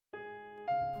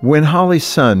When Holly's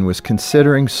son was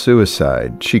considering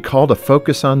suicide, she called a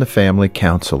Focus on the Family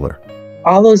counselor.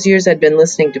 All those years I'd been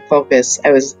listening to Focus,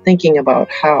 I was thinking about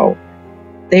how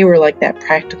they were like that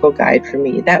practical guide for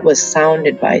me. That was sound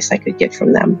advice I could get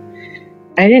from them.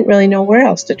 I didn't really know where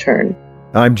else to turn.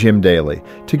 I'm Jim Daly.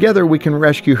 Together we can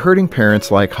rescue hurting parents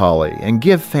like Holly and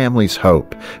give families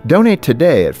hope. Donate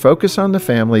today at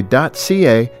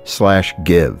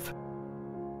focusonthefamily.ca/give.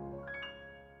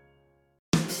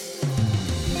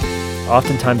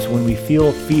 Oftentimes when we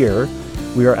feel fear,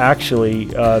 we are actually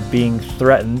being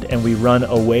threatened and we run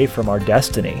away from our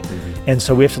destiny. And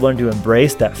so we have to learn to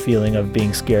embrace that feeling of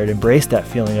being scared, embrace that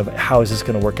feeling of how is this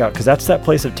going to work out, because that's that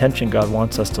place of tension God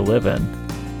wants us to live in.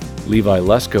 Levi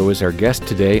Lusko is our guest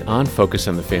today on Focus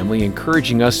on the Family,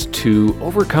 encouraging us to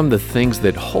overcome the things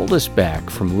that hold us back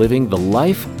from living the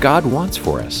life God wants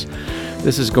for us.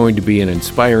 This is going to be an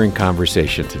inspiring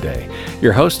conversation today.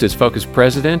 Your host is Focus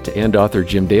President and author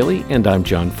Jim Daly, and I'm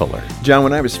John Fuller. John,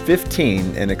 when I was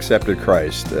 15 and accepted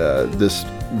Christ, this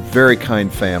very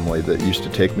kind family that used to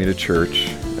take me to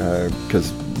church,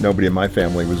 because nobody in my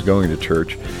family was going to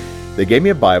church, they gave me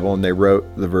a Bible and they wrote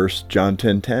the verse John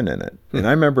 10:10 in it. And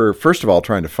I remember, first of all,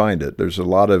 trying to find it. There's a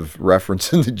lot of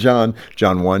reference into John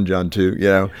 1, John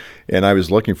 2, and I was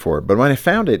looking for it. But when I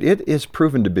found it, it is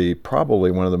proven to be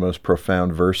probably one of the most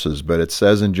profound verses. But it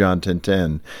says in John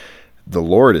 10:10, the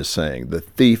Lord is saying, the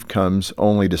thief comes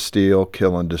only to steal,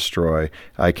 kill, and destroy.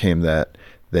 I came that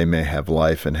they may have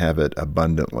life and have it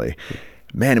abundantly.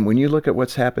 Man, and when you look at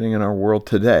what's happening in our world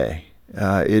today,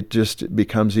 it just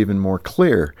becomes even more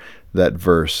clear, that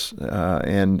verse,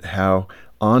 and how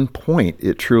on point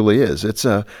it truly is. It's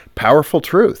a powerful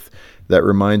truth that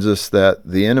reminds us that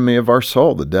the enemy of our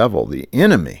soul, the devil, the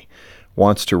enemy,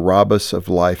 wants to rob us of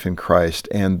life in Christ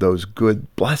and those good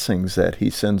blessings that he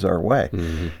sends our way.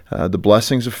 The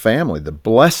blessings of family, the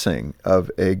blessing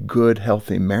of a good,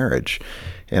 healthy marriage,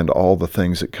 and all the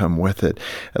things that come with it.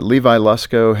 Levi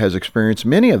Lusko has experienced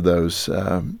many of those,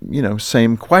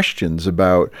 same questions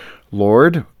about,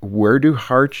 Lord, where do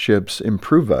hardships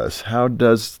improve us? How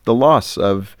does the loss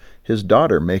of his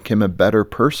daughter make him a better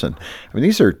person? I mean,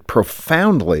 these are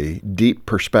profoundly deep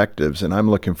perspectives, and I'm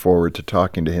looking forward to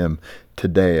talking to him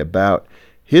today about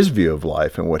his view of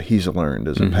life and what he's learned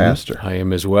as a pastor. I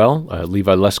am as well.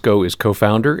 Levi Lusko is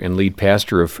co-founder and lead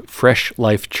pastor of Fresh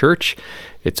Life Church.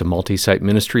 It's a multi-site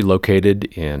ministry located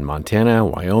in Montana,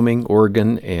 Wyoming,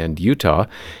 Oregon, and Utah.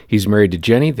 He's married to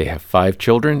Jenny. They have 5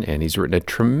 children, and he's written a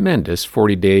tremendous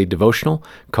 40-day devotional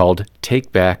called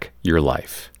Take Back Your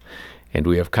Life. And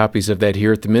we have copies of that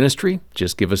here at the ministry.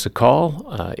 Just give us a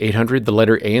call, 800, the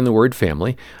letter A in the word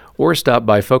family, or stop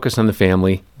by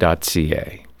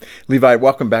focusonthefamily.ca. Levi,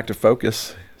 welcome back to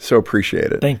Focus. So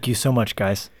appreciate it. Thank you so much,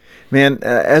 guys. Man,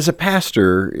 as a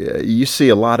pastor, you see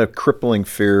a lot of crippling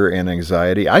fear and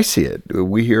anxiety. I see it.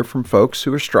 We hear from folks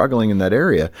who are struggling in that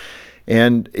area.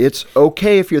 And it's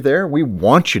okay if you're there. We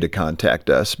want you to contact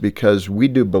us because we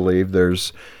do believe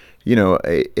there's,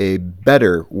 a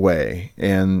better way.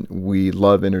 And we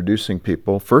love introducing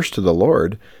people first to the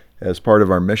Lord as part of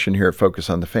our mission here at Focus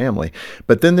on the Family,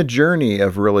 but then the journey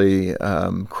of really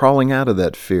crawling out of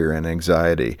that fear and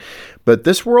anxiety. But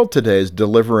this world today is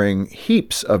delivering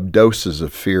heaps of doses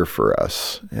of fear for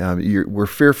us. We're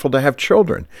fearful to have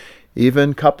children.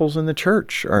 Even couples in the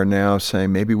church are now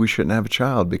saying maybe we shouldn't have a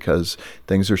child because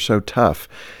things are so tough.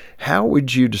 How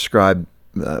would you describe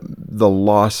the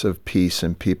loss of peace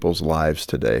in people's lives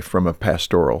today from a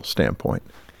pastoral standpoint?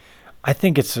 I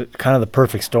think it's kind of the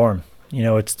perfect storm.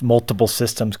 It's multiple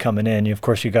systems coming in. Of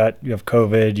course, you have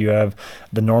COVID, you have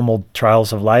the normal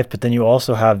trials of life, but then you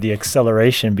also have the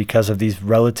acceleration because of these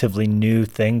relatively new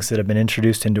things that have been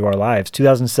introduced into our lives.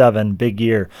 2007, big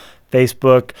year.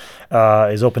 Facebook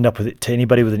is opened up to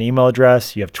anybody with an email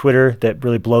address. You have Twitter that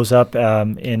really blows up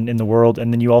in the world.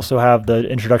 And then you also have the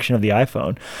introduction of the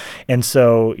iPhone. And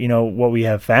so, what we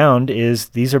have found is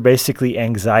these are basically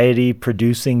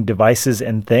anxiety-producing devices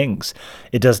and things.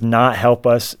 It does not help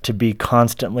us to be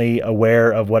constantly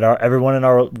aware of what everyone in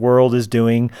our world is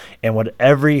doing and what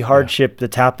every hardship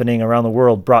that's happening around the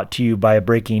world brought to you by a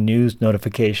breaking news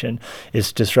notification.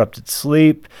 It's disrupted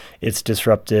sleep. It's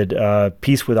disrupted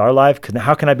peace with our life.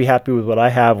 How can I be happy with what I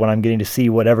have when I'm getting to see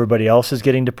what everybody else is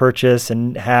getting to purchase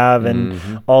and have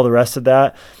and all the rest of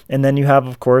that? And then you have,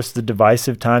 of course, the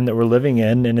divisive time that we're living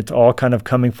in, and it's all kind of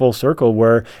coming full circle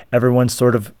where everyone's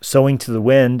sort of sowing to the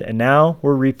wind, and now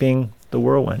we're reaping the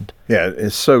whirlwind. Yeah,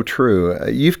 it's so true.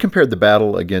 You've compared the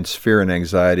battle against fear and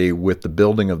anxiety with the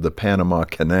building of the Panama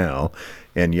Canal.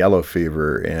 and yellow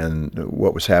fever and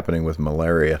what was happening with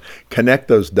malaria. Connect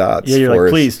those dots. Yeah, you're for like,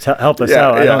 us. please help us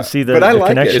out. I don't see the like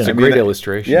connection. It's a great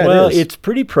illustration. Yeah, Well, it is. it's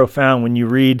pretty profound when you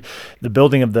read The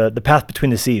Building of the Path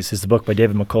Between the Seas is the book by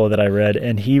David McCullough that I read,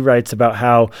 and he writes about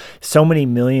how so many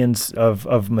millions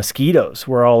of mosquitoes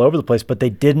were all over the place, but they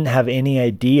didn't have any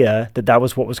idea that that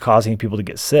was what was causing people to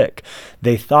get sick.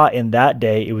 They thought in that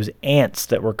day it was ants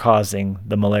that were causing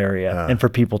the malaria and for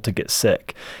people to get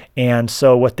sick. And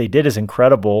so what they did is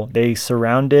incredible. They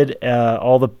surrounded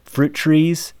all the fruit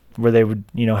trees where they would,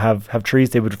 have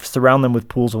trees. They would surround them with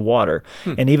pools of water.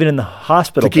 And even in the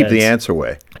hospital to keep beds, the ants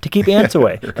away. To keep ants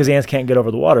away, because ants can't get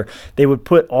over the water. They would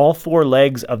put all 4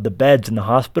 legs of the beds in the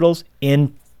hospitals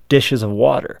in dishes of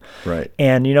water. Right.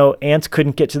 And, ants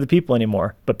couldn't get to the people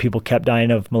anymore, but people kept dying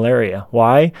of malaria.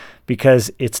 Why? Because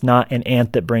it's not an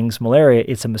ant that brings malaria,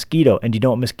 it's a mosquito. And do you know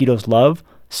what mosquitoes love?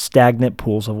 Stagnant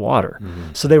pools of water.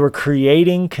 So they were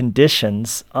creating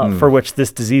conditions for which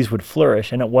this disease would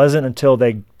flourish. And it wasn't until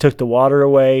they took the water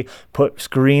away, put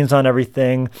screens on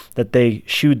everything, that they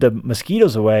shooed the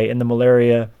mosquitoes away, and the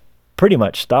malaria pretty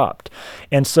much stopped.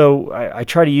 And so I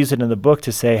try to use it in the book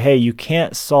to say, hey, you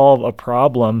can't solve a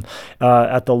problem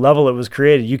at the level it was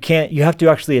created. You have to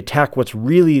actually attack what's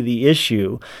really the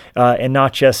issue and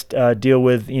not just deal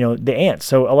with, the ants.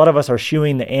 So a lot of us are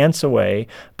shooing the ants away,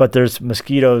 but there's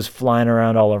mosquitoes flying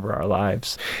around all over our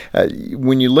lives.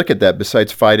 When you look at that,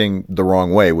 besides fighting the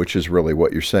wrong way, which is really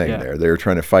what you're saying there, they're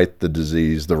trying to fight the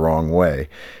disease the wrong way.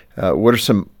 What are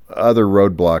some other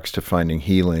roadblocks to finding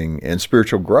healing and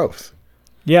spiritual growth?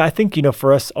 Yeah, I think,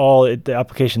 for us all, the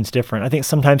application's different. I think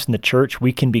sometimes in the church,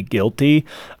 we can be guilty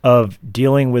of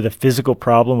dealing with a physical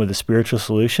problem with a spiritual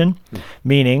solution,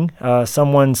 meaning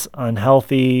someone's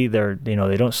unhealthy, they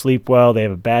don't sleep well, they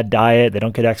have a bad diet, they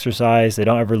don't get exercise, they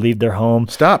don't ever leave their home.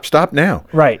 Stop now.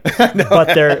 Right.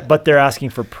 But they're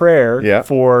asking for prayer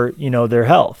for, their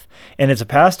health. And as a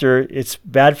pastor, it's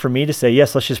bad for me to say,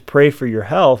 yes, let's just pray for your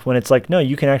health, when it's like, no,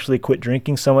 you can actually quit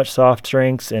drinking so much soft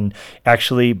drinks and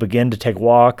actually begin to take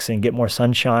walks and get more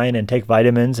sunshine and take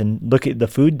vitamins and look at the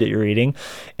food that you're eating.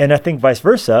 And I think vice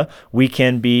versa, we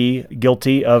can be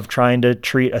guilty of trying to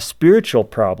treat a spiritual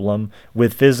problem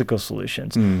with physical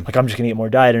solutions. Like, I'm just going to get more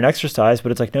diet and exercise,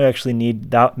 but it's like, no, you actually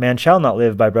need that. Man shall not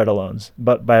live by bread alone,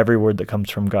 but by every word that comes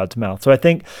from God's mouth. So I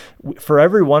think for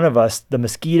every one of us, the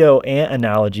mosquito ant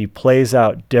analogy plays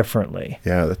out differently.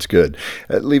 Yeah, that's good.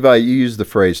 Levi, you used the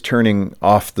phrase turning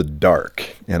off the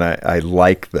dark, and I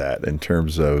like that in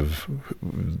terms of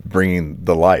bringing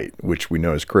the light, which we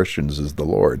know as Christians is the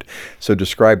Lord. So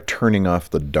describe turning off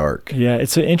the dark. Yeah,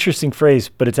 it's an interesting phrase,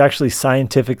 but it's actually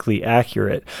scientifically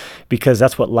accurate, because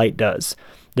that's what light does.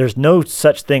 There's no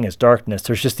such thing as darkness.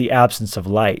 There's just the absence of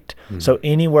light. So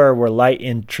anywhere where light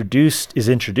is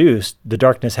introduced, the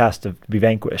darkness has to be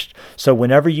vanquished. So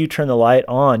whenever you turn the light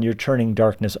on, you're turning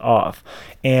darkness off.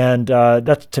 And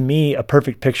that's, to me, a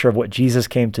perfect picture of what Jesus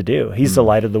came to do. He's the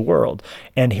light of the world.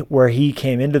 And where he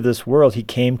came into this world, he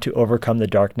came to overcome the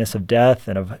darkness of death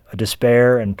and of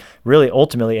despair and really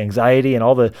ultimately anxiety and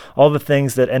all the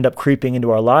things that end up creeping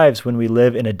into our lives when we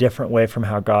live in a different way from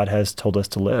how God has told us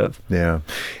to live. Yeah.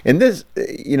 And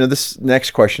this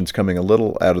next question is coming a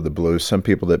little out of the blue. Some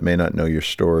people that may not know your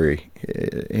story,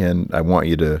 and I want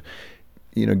you to,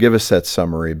 give us that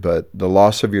summary, but the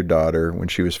loss of your daughter when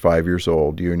she was 5 years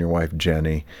old, you and your wife,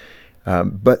 Jenny,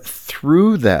 but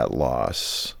through that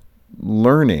loss,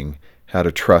 learning how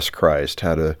to trust Christ,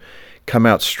 how to come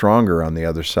out stronger on the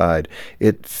other side.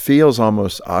 It feels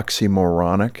almost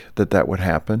oxymoronic that would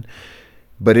happen,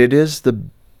 but it is the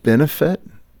benefit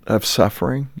of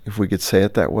suffering, if we could say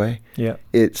it that way. Yeah.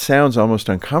 It sounds almost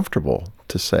uncomfortable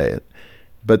to say it,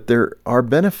 but there are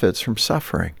benefits from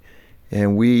suffering,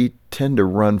 and we tend to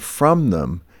run from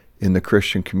them in the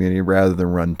Christian community rather than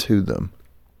run to them.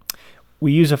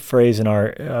 We use a phrase in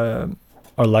our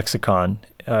lexicon.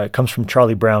 It comes from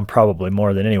Charlie Brown probably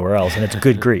more than anywhere else, and it's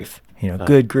good grief.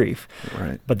 Good grief.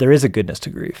 Right. But there is a goodness to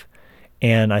grief.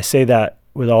 And I say that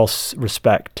with all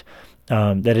respect,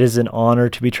 that it is an honor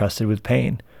to be trusted with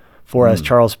pain. For as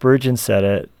Charles Spurgeon said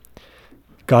it,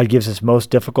 God gives his most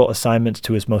difficult assignments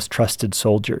to his most trusted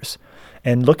soldiers.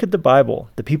 And look at the Bible.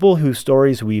 The people whose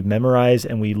stories we memorize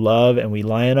and we love and we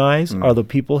lionize are the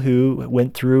people who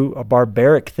went through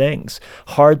barbaric things,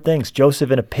 hard things.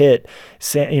 Joseph in a pit,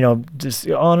 just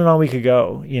on and on we could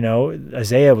go.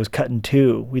 Isaiah was cut in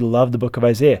two. We love the book of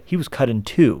Isaiah. He was cut in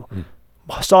two.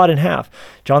 Saw it in half.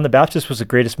 John the Baptist was the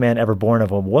greatest man ever born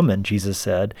of a woman, Jesus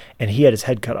said, and he had his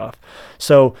head cut off.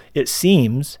 So it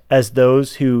seems as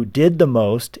those who did the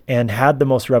most and had the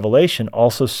most revelation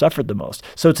also suffered the most.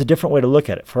 So it's a different way to look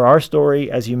at it. For our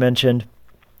story, as you mentioned,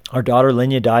 Our daughter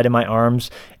Linya died in my arms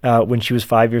when she was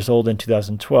 5 years old in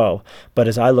 2012. But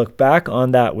as I look back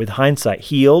on that with hindsight,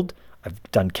 healed,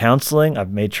 I've done counseling. I've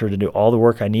made sure to do all the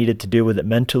work I needed to do with it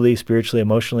mentally, spiritually,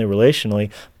 emotionally, relationally.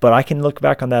 But I can look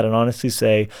back on that and honestly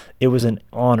say it was an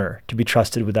honor to be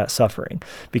trusted with that suffering,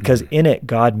 because in it,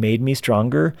 God made me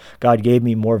stronger. God gave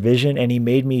me more vision, and he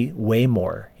made me weigh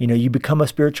more. You become a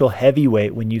spiritual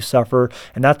heavyweight when you suffer.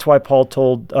 And that's why Paul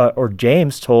told, or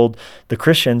James told the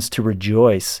Christians to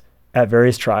rejoice at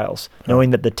various trials,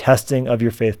 knowing that the testing of your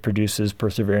faith produces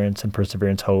perseverance, and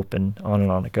perseverance hope, and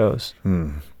on it goes.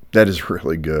 That is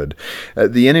really good.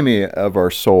 The enemy of our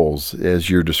souls, as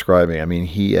you're describing, I mean,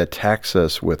 he attacks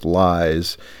us with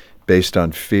lies based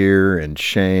on fear and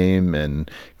shame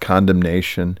and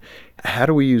condemnation. How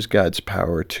do we use God's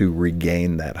power to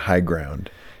regain that high ground?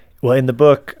 Well, in the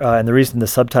book, and the reason the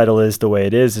subtitle is the way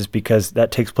it is because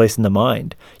that takes place in the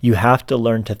mind. You have to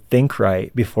learn to think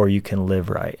right before you can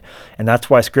live right. And that's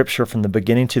why Scripture from the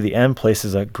beginning to the end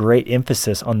places a great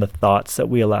emphasis on the thoughts that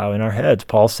we allow in our heads.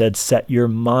 Paul said, set your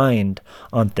mind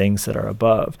on things that are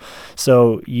above.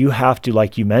 So you have to,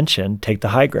 like you mentioned, take the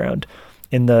high ground.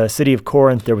 In the city of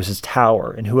Corinth, there was this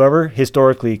tower, and whoever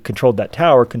historically controlled that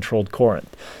tower controlled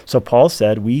Corinth. So Paul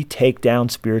said, we take down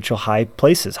spiritual high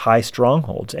places, high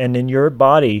strongholds. And in your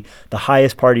body, the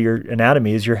highest part of your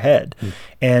anatomy is your head.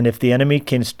 And if the enemy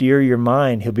can steer your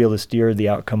mind, he'll be able to steer the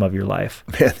outcome of your life.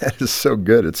 Man, that is so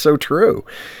good. It's so true.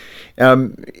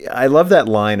 I love that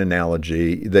line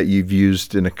analogy that you've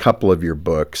used in a couple of your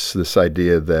books, this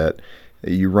idea that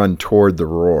you run toward the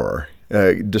roar.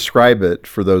 Describe it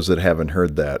for those that haven't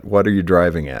heard that. What are you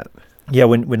driving at? Yeah,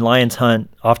 when lions hunt,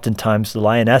 oftentimes the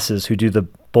lionesses who do the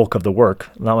bulk of the work,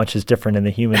 not much is different in the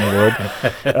human world,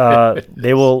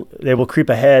 they will creep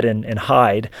ahead and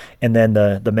hide, and then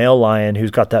the male lion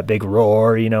who's got that big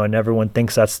roar, and everyone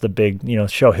thinks that's the big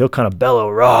show, he'll kind of bellow,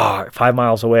 roar. 5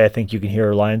 miles away I think you can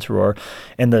hear a lion's roar,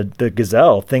 and the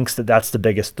gazelle thinks that that's the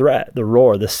biggest threat, the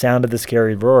roar, the sound of the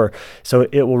scary roar, so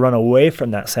it will run away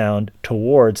from that sound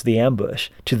towards the ambush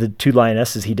to the two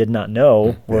lionesses he did not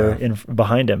know were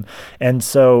behind him. And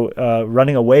so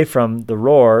running away from the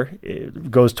roar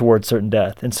goes towards certain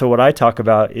death. And so what I talk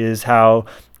about is how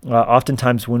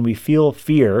oftentimes when we feel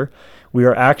fear, we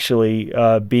are actually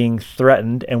being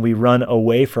threatened, and we run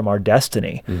away from our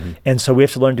destiny. And so we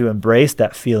have to learn to embrace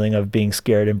that feeling of being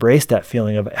scared, embrace that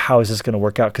feeling of how is this going to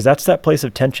work out, because that's that place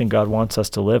of tension God wants us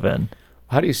to live in.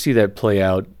 How do you see that play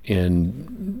out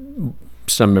in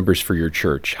some members for your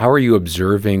church? How are you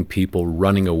observing people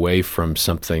running away from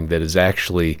something that is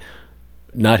actually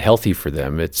not healthy for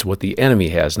them? It's what the enemy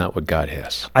has, not what God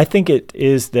has. I think it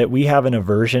is that we have an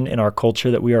aversion in our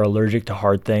culture that we are allergic to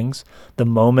hard things. The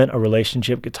moment a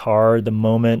relationship gets hard, the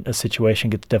moment a situation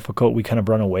gets difficult, we kind of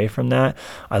run away from that.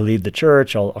 I leave the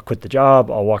church, I'll quit the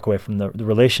job, I'll walk away from the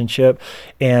relationship.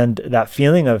 And that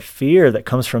feeling of fear that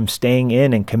comes from staying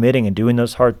in and committing and doing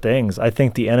those hard things, I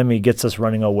think the enemy gets us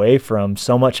running away from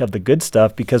so much of the good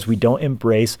stuff because we don't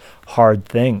embrace hard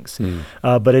things.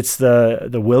 But it's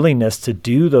the willingness to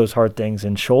do those hard things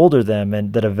and shoulder them,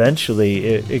 and that eventually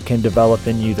it can develop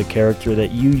in you the character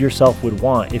that you yourself would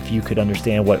want if you could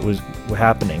understand what was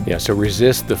happening. Yeah, so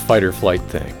resist the fight or flight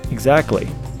thing. Exactly.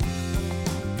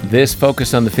 This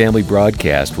Focus on the Family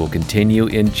broadcast will continue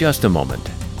in just a moment.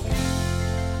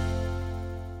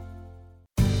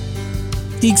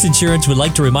 Deeks Insurance would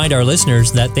like to remind our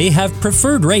listeners that they have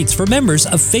preferred rates for members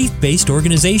of faith-based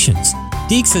organizations.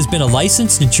 Deeks has been a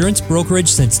licensed insurance brokerage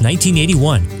since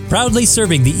 1981, proudly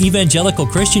serving the evangelical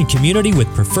Christian community with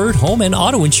preferred home and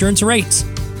auto insurance rates.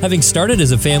 Having started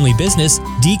as a family business,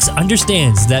 Deeks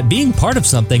understands that being part of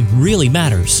something really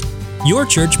matters. Your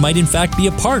church might in fact be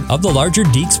a part of the larger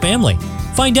Deeks family.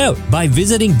 Find out by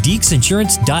visiting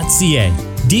deeksinsurance.ca.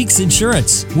 Deeks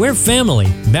Insurance, where family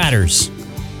matters.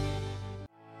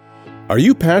 Are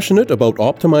you passionate about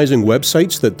optimizing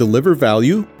websites that deliver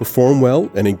value, perform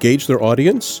well, and engage their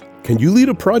audience? Can you lead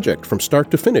a project from start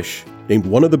to finish? Named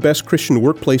one of the best Christian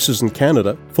workplaces in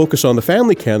Canada, Focus on the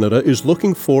Family Canada is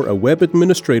looking for a web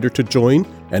administrator to join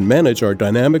and manage our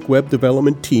dynamic web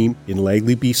development team in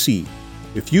Langley, BC.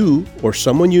 If you or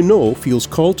someone you know feels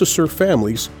called to serve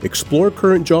families, explore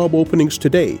current job openings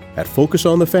today at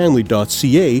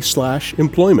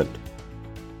focusonthefamily.ca/employment.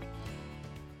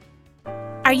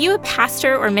 Are you a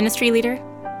pastor or ministry leader?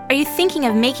 Are you thinking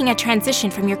of making a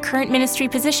transition from your current ministry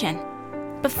position?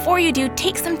 Before you do,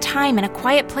 take some time in a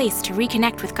quiet place to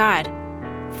reconnect with God.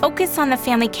 Focus on the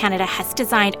Family Canada has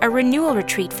designed a renewal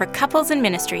retreat for couples in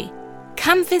ministry.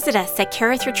 Come visit us at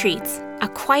Careth Retreats, a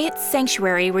quiet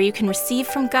sanctuary where you can receive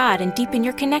from God and deepen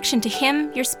your connection to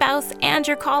Him, your spouse, and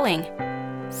your calling.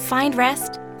 Find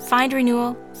rest, find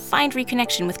renewal, find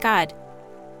reconnection with God.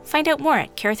 Find out more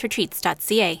at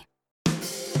kerithretreats.ca.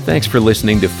 Thanks for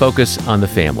listening to Focus on the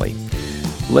Family.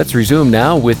 Let's resume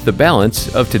now with the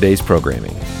balance of today's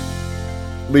programming.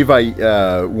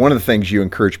 Levi, one of the things you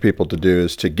encourage people to do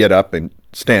is to get up and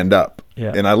stand up.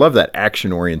 Yeah. And I love that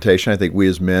action orientation. I think we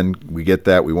as men, we get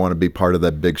that. We want to be part of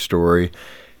that big story.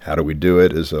 How do we do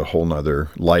it is a whole nother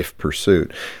life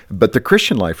pursuit. But the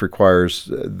Christian life requires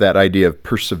that idea of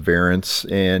perseverance.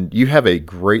 And you have a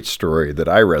great story that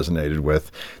I resonated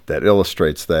with that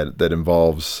illustrates that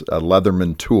involves a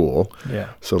Leatherman tool. Yeah.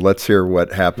 So let's hear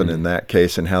what happened in that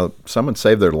case and how someone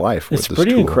saved their life with It's this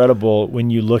pretty tool. incredible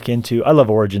when you look into, I love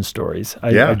origin stories.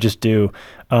 I just do.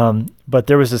 But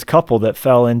there was this couple that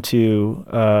fell into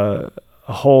a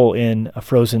hole in a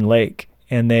frozen lake,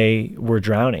 and they were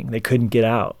drowning. They couldn't get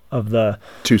out of the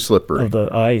Too slippery. of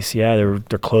the ice. Yeah, their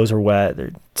clothes were wet.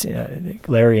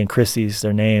 Larry and Chrissy's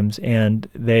their names, and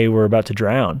they were about to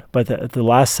drown. But at the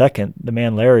last second, the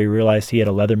man Larry realized he had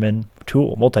a Leatherman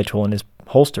tool, multi-tool in his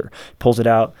holster, pulls it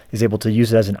out, is able to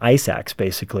use it as an ice axe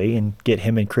basically and get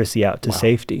him and Chrissy out to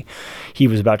safety. He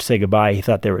was about to say goodbye. He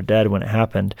thought they were dead when it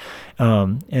happened.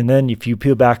 And then if you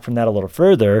peel back from that a little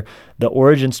further, the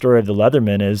origin story of the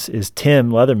Leatherman is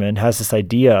Tim Leatherman has this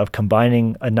idea of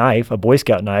combining a knife, a Boy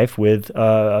Scout knife, with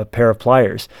a pair of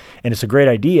pliers. And it's a great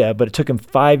idea, but it took him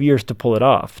 5 years to pull it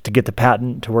off, to get the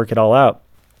patent, to work it all out.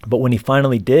 But when he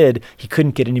finally did, he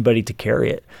couldn't get anybody to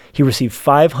carry it. He received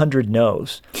 500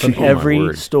 no's from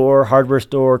every store, hardware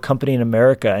store, company in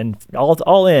America. And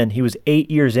all in, he was 8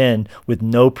 years in with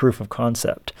no proof of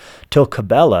concept. Till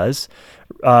Cabela's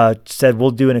said,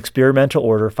 we'll do an experimental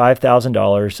order,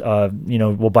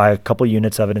 $5,000. We'll buy a couple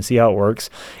units of it and see how it works.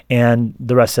 And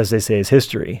the rest, as they say, is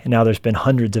history. And now there's been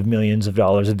hundreds of millions of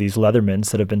dollars of these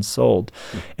Leathermans that have been sold.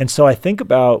 And so I think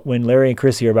about when Larry and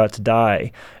Chrissy are about to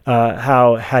die,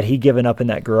 how had he given up in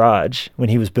that garage when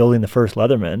he was building the first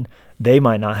Leatherman, they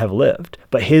might not have lived.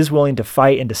 But his willing to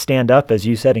fight and to stand up, as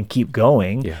you said, and keep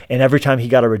going. Yeah. And every time he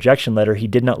got a rejection letter, he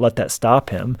did not let that stop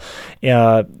him.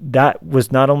 That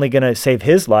was not only going to save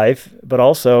his life, but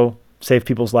also save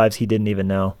people's lives he didn't even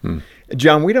know.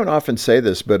 John, we don't often say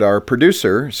this, but our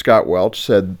producer, Scott Welch,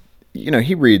 said,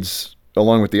 he reads,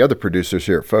 along with the other producers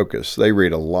here at Focus, they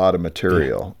read a lot of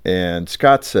material. Yeah. And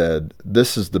Scott said,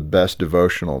 this is the best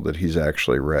devotional that he's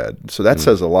actually read. So that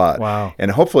says a lot. Wow.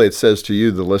 And hopefully it says to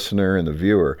you, the listener and the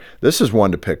viewer, this is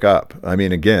one to pick up. I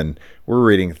mean, again, we're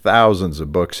reading thousands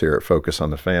of books here at Focus on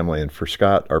the Family. And for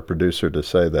Scott, our producer, to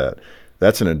say that,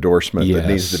 that's an endorsement that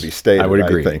needs to be stated, I would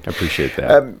agree. I think. I appreciate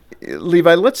that.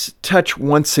 Levi, let's touch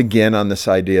once again on this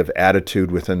idea of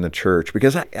attitude within the church,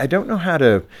 because I don't know how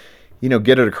to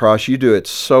get it across. You do it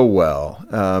so well.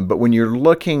 But when you're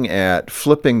looking at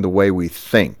flipping the way we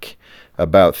think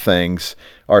about things,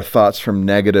 our thoughts from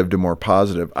negative to more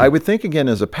positive, I would think, again,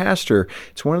 as a pastor,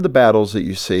 it's one of the battles that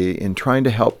you see in trying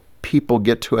to help people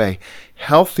get to a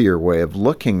healthier way of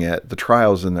looking at the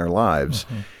trials in their lives.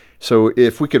 Mm-hmm. So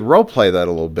if we could role play that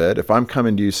a little bit, if I'm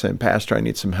coming to you saying, Pastor, I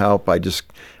need some help. I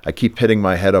keep hitting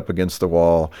my head up against the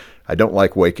wall. I don't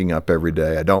like waking up every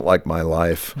day. I don't like my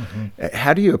life. Mm-hmm.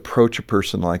 How do you approach a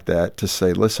person like that to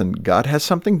say, listen, God has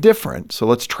something different, so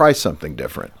let's try something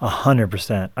different?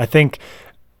 100%. I think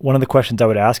one of the questions I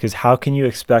would ask is, how can you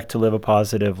expect to live a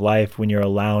positive life when you're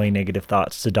allowing negative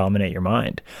thoughts to dominate your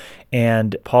mind?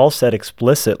 And Paul said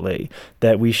explicitly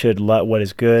that we should let what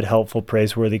is good, helpful,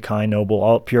 praiseworthy, kind,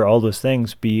 noble, pure, all those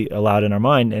things be allowed in our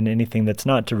mind, and anything that's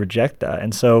not, to reject that.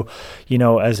 And so,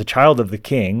 as a child of the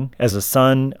King, as a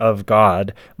son of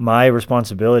God, my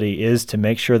responsibility is to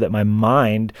make sure that my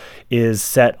mind is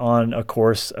set on a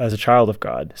course as a child of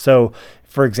God. So,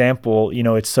 for example,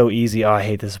 it's so easy. I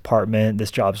hate this apartment.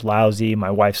 This job's lousy.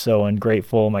 My wife's so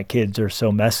ungrateful. My kids are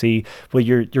so messy. Well,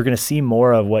 you're going to see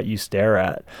more of what you stare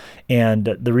at.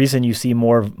 And the reason you see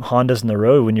more Hondas in the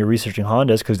road when you're researching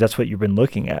Hondas, because that's what you've been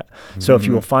looking at. Mm-hmm. So if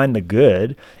you will find the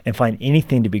good and find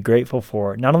anything to be grateful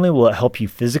for, not only will it help you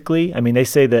physically, I mean, they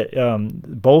say that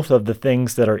both of the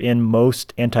things that are in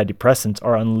most antidepressants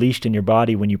are unleashed in your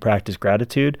body when you practice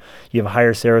gratitude. You have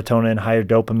higher serotonin, higher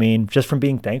dopamine, just from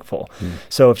being thankful. Mm.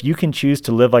 So if you can choose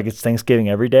to live like it's Thanksgiving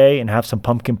every day and have some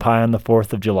pumpkin pie on the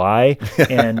 4th of July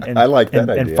and I like that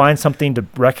idea. And find something to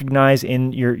recognize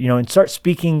in your, and start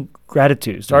speaking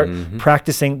gratitude, start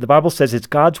practicing. The Bible says it's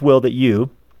God's will that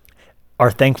you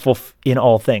are thankful in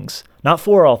all things, not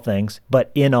for all things,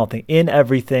 but in all things. In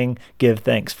everything, give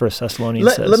thanks, 1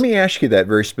 Thessalonians says. Let me ask you that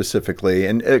very specifically.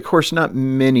 And of course, not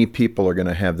many people are going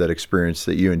to have that experience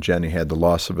that you and Jenny had, the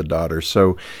loss of a daughter.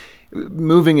 So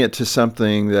moving it to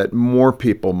something that more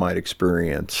people might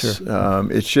experience.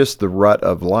 Sure. It's just the rut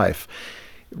of life.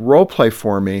 Role play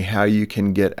for me how you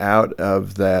can get out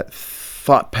of that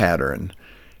thought pattern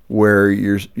where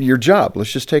your job,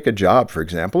 let's just take a job, for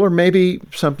example, or maybe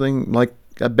something like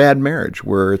a bad marriage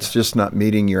where it's just not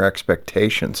meeting your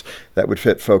expectations. That would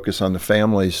fit focus on the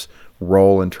family's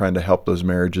role in trying to help those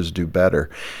marriages do better.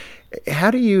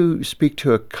 How do you speak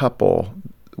to a couple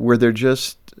where they're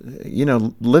just,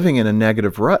 living in a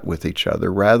negative rut with each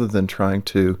other rather than trying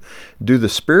to do the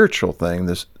spiritual thing,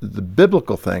 the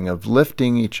biblical thing of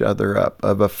lifting each other up,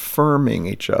 of affirming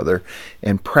each other,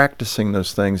 and practicing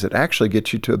those things that actually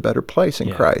get you to a better place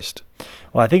in Christ?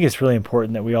 Well, I think it's really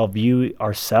important that we all view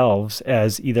ourselves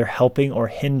as either helping or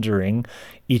hindering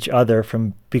each other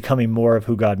from becoming more of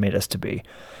who God made us to be.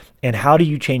 And how do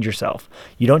you change yourself?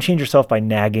 You don't change yourself by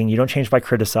nagging. You don't change by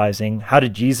criticizing. How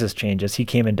did Jesus change us? He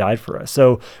came and died for us.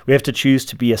 So we have to choose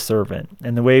to be a servant.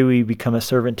 And the way we become a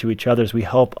servant to each other is we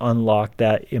help unlock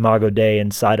that imago Dei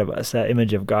inside of us, that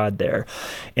image of God there.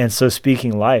 And so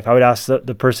speaking life, I would ask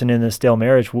the person in a stale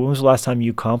marriage, when was the last time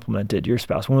you complimented your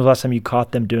spouse? When was the last time you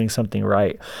caught them doing something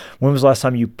right? When was the last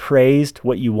time you praised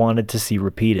what you wanted to see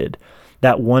repeated?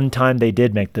 That one time they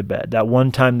did make the bed, that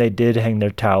one time they did hang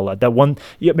their towel out, that one,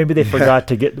 maybe they forgot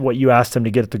to get what you asked them to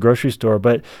get at the grocery store,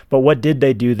 but what did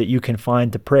they do that you can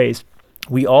find to praise?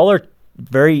 We all are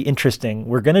very interesting.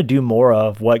 We're going to do more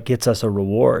of what gets us a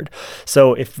reward.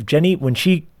 So if Jenny, when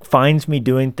she finds me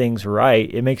doing things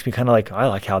right, it makes me kind of like, I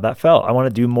like how that felt. I want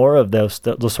to do more of those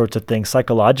sorts of things.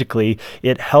 Psychologically,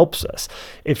 it helps us.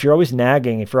 If you're always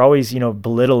nagging, if you're always,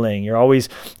 belittling, you're always,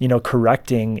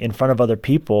 correcting in front of other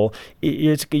people,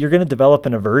 you're going to develop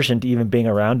an aversion to even being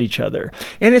around each other.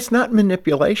 And it's not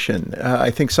manipulation. I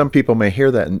think some people may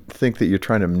hear that and think that you're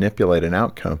trying to manipulate an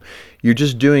outcome. You're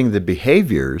just doing the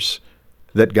behaviors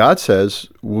that God says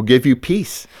will give you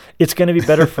peace. It's going to be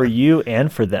better for you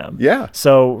and for them. Yeah.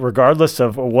 So regardless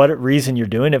of what reason you're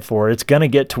doing it for, it's going to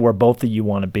get to where both of you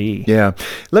want to be. Yeah.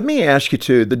 Let me ask you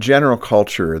too, the general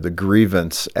culture, the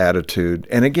grievance attitude,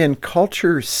 and again,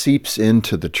 culture seeps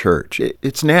into the church.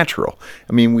 It's natural.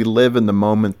 I mean, we live in the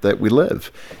moment that we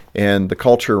live. And the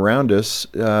culture around us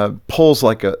pulls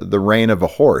like the rein of a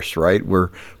horse, right? We're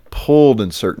pulled in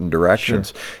certain directions.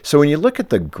 Sure. So when you look at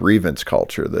the grievance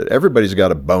culture, that everybody's got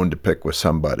a bone to pick with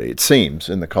somebody, it seems,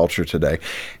 in the culture today,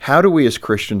 how do we as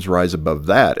Christians rise above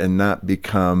that and not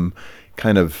become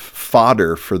kind of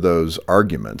fodder for those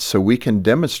arguments so we can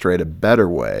demonstrate a better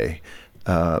way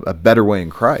in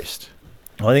Christ?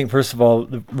 Well, I think, first of all,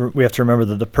 we have to remember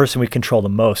that the person we control the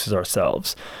most is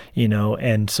ourselves,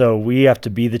 and so we have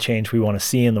to be the change we want to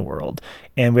see in the world.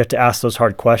 And we have to ask those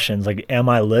hard questions, like, am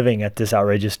I living at this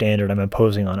outrageous standard I'm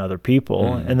imposing on other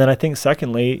people? And then I think,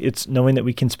 secondly, it's knowing that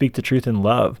we can speak the truth in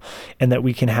love and that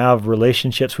we can have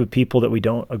relationships with people that we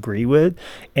don't agree with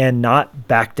and not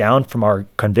back down from our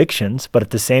convictions, but at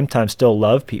the same time still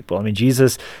love people. I mean,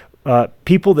 Jesus,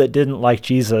 people that didn't like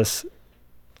Jesus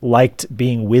liked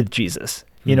being with Jesus.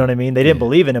 You know what I mean? They didn't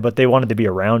believe in it, but they wanted to be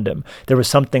around him. There was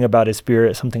something about his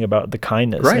spirit, something about the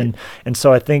kindness. Right. And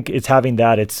so I think it's having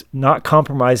that. It's not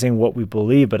compromising what we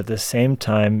believe, but at the same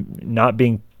time, not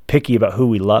being picky about who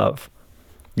we love.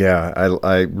 Yeah,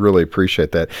 I really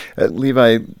appreciate that.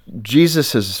 Levi,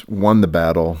 Jesus has won the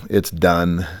battle. It's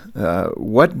done.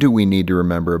 What do we need to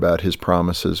remember about his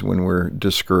promises when we're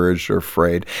discouraged or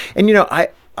afraid? And,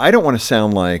 I don't want to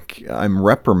sound like I'm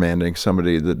reprimanding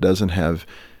somebody that doesn't have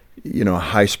a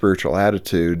high spiritual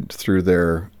attitude through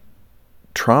their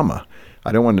trauma.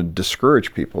 I don't want to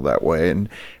discourage people that way.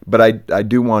 But I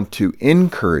do want to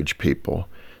encourage people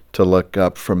to look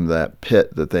up from that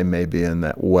pit that they may be in,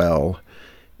 that well,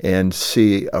 and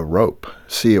see a rope,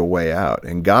 see a way out,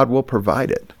 and God will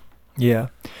provide it. Yeah.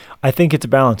 I think it's a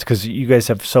balance because you guys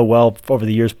have so well over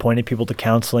the years pointed people to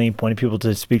counseling, pointed people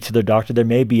to speak to their doctor. There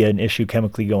may be an issue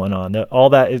chemically going on.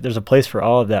 All that, there's a place for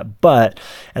all of that. But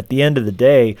at the end of the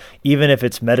day, even if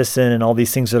it's medicine and all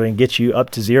these things that are going to get you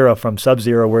up to zero from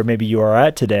sub-zero where maybe you are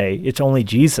at today, it's only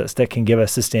Jesus that can give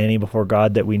us the standing before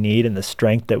God that we need and the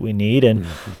strength that we need. And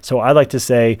so I like to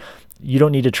say, you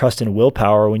don't need to trust in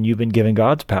willpower when you've been given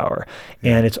God's power.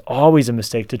 Yeah. And it's always a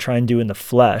mistake to try and do in the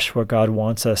flesh what God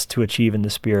wants us to achieve in the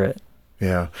spirit.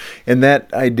 Yeah. And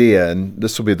that idea, and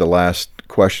this will be the last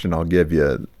question I'll give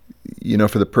you,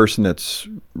 for the person that's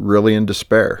really in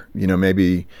despair,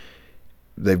 maybe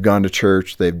they've gone to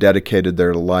church, they've dedicated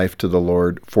their life to the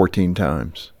Lord 14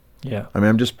 times. Yeah. I mean,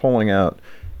 I'm just pulling out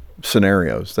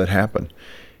scenarios that happen.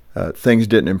 Things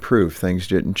didn't improve, things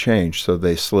didn't change, so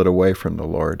they slid away from the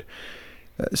Lord.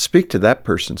 Speak to that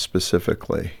person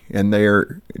specifically, and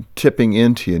they're tipping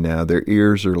into you now. Their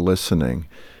ears are listening.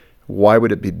 Why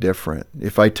would it be different?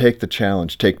 If I take the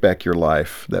challenge, take back your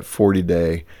life, that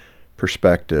 40-day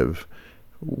perspective,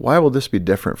 Why will this be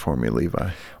different for me,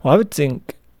 Levi? Well, I would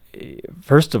think,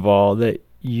 first of all, that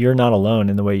you're not alone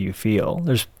in the way you feel.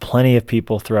 There's plenty of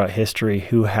people throughout history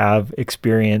who have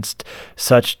experienced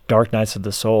such dark nights of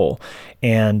the soul.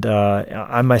 And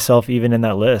I myself, even in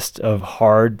that list of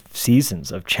hard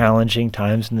seasons, of challenging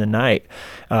times in the night.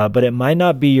 But it might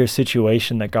not be your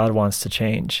situation that God wants to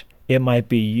change. It might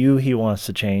be you he wants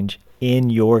to change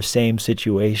in your same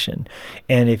situation.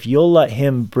 And if you'll let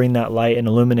him bring that light and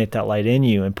illuminate that light in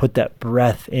you and put that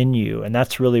breath in you, and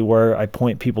that's really where I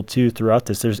point people to throughout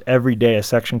this. There's every day a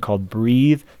section called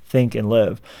Breathe, Think, and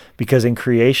Live. Because in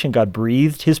creation, God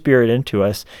breathed his spirit into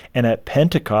us, and at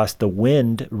Pentecost, the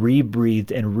wind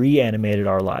rebreathed and reanimated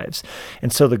our lives.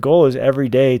 And so the goal is every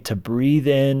day to breathe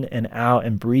in and out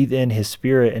and breathe in his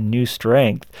spirit and new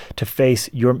strength to face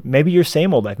maybe your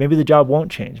same old life. Maybe the job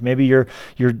won't change. Maybe your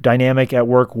dynamic at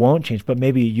work won't change, but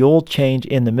maybe you'll change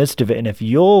in the midst of it. And if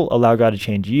you'll allow God to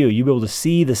change you'll be able to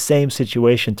see the same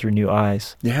situation through new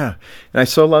eyes. Yeah. And I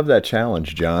so love that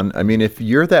challenge, John. I mean, if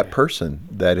you're that person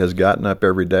that has gotten up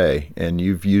every day and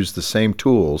you've used the same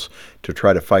tools to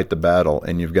try to fight the battle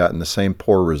and you've gotten the same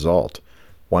poor result,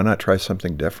 why not try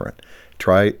something different?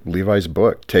 Try Levi's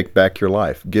book, Take Back Your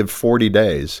Life. Give 40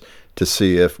 days to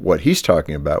see if what he's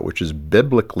talking about, which is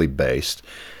biblically based,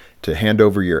 to hand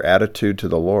over your attitude to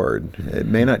the Lord. It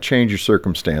may not change your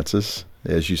circumstances,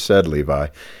 as you said, Levi,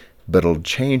 but it'll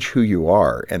change who you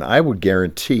are. And I would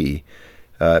guarantee,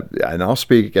 and I'll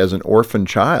speak as an orphan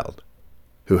child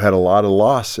who had a lot of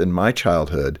loss in my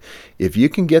childhood, if you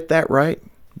can get that right,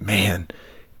 man,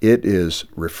 it is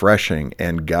refreshing,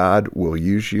 and God will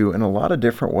use you in a lot of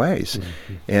different ways.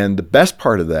 Mm-hmm. And the best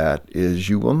part of that is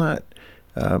you will not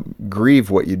grieve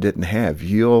what you didn't have.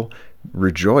 You'll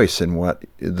rejoice in what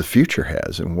the future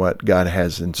has and what God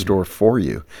has in store for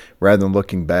you, rather than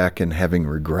looking back and having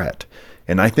regret.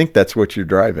 And I think that's what you're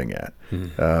driving at,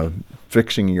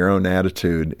 fixing your own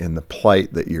attitude in the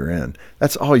plight that you're in.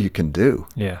 That's all you can do.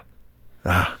 Yeah.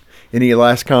 Any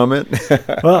last comment?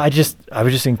 Well, I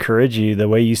would just encourage you, the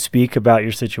way you speak about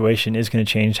your situation is going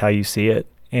to change how you see it.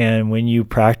 And when you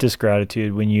practice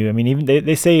gratitude, even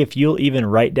they say if you'll even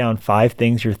write down 5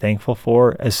 things you're thankful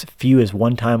for, as few as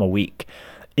one time a week,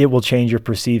 it will change your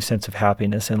perceived sense of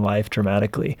happiness in life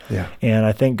dramatically. Yeah. And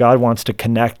I think God wants to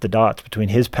connect the dots between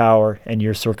his power and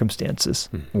your circumstances.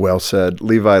 Well said.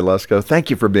 Levi Lusko, thank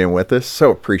you for being with us.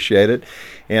 So appreciate it.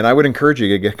 And I would encourage you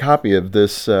to get a copy of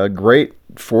this great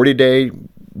 40-day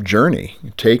journey,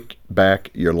 Take Back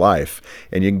Your Life.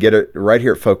 And you can get it right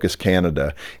here at Focus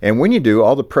Canada. And when you do,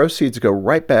 all the proceeds go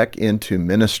right back into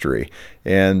ministry.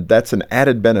 And that's an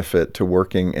added benefit to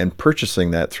working and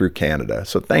purchasing that through Canada.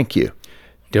 So thank you.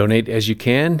 Donate as you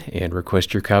can and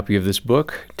request your copy of this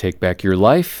book, Take Back Your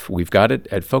Life. We've got it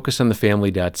at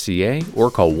focusonthefamily.ca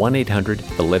or call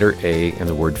 1-800-A and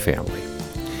the word family.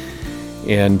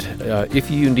 And if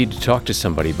you need to talk to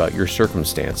somebody about your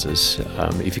circumstances,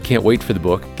 if you can't wait for the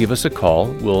book, give us a call.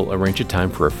 We'll arrange a time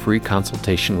for a free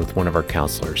consultation with one of our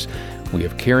counselors. We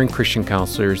have caring Christian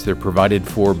counselors. They're provided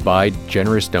for by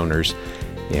generous donors,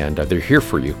 and they're here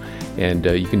for you. And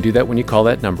you can do that when you call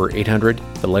that number,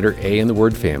 800-A and the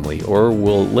word family, or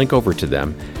we'll link over to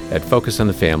them at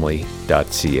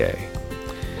focusonthefamily.ca.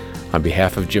 On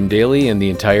behalf of Jim Daly and the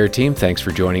entire team, thanks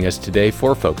for joining us today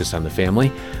for Focus on the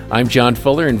Family. I'm John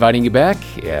Fuller, inviting you back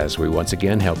as we once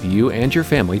again help you and your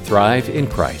family thrive in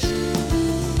Christ.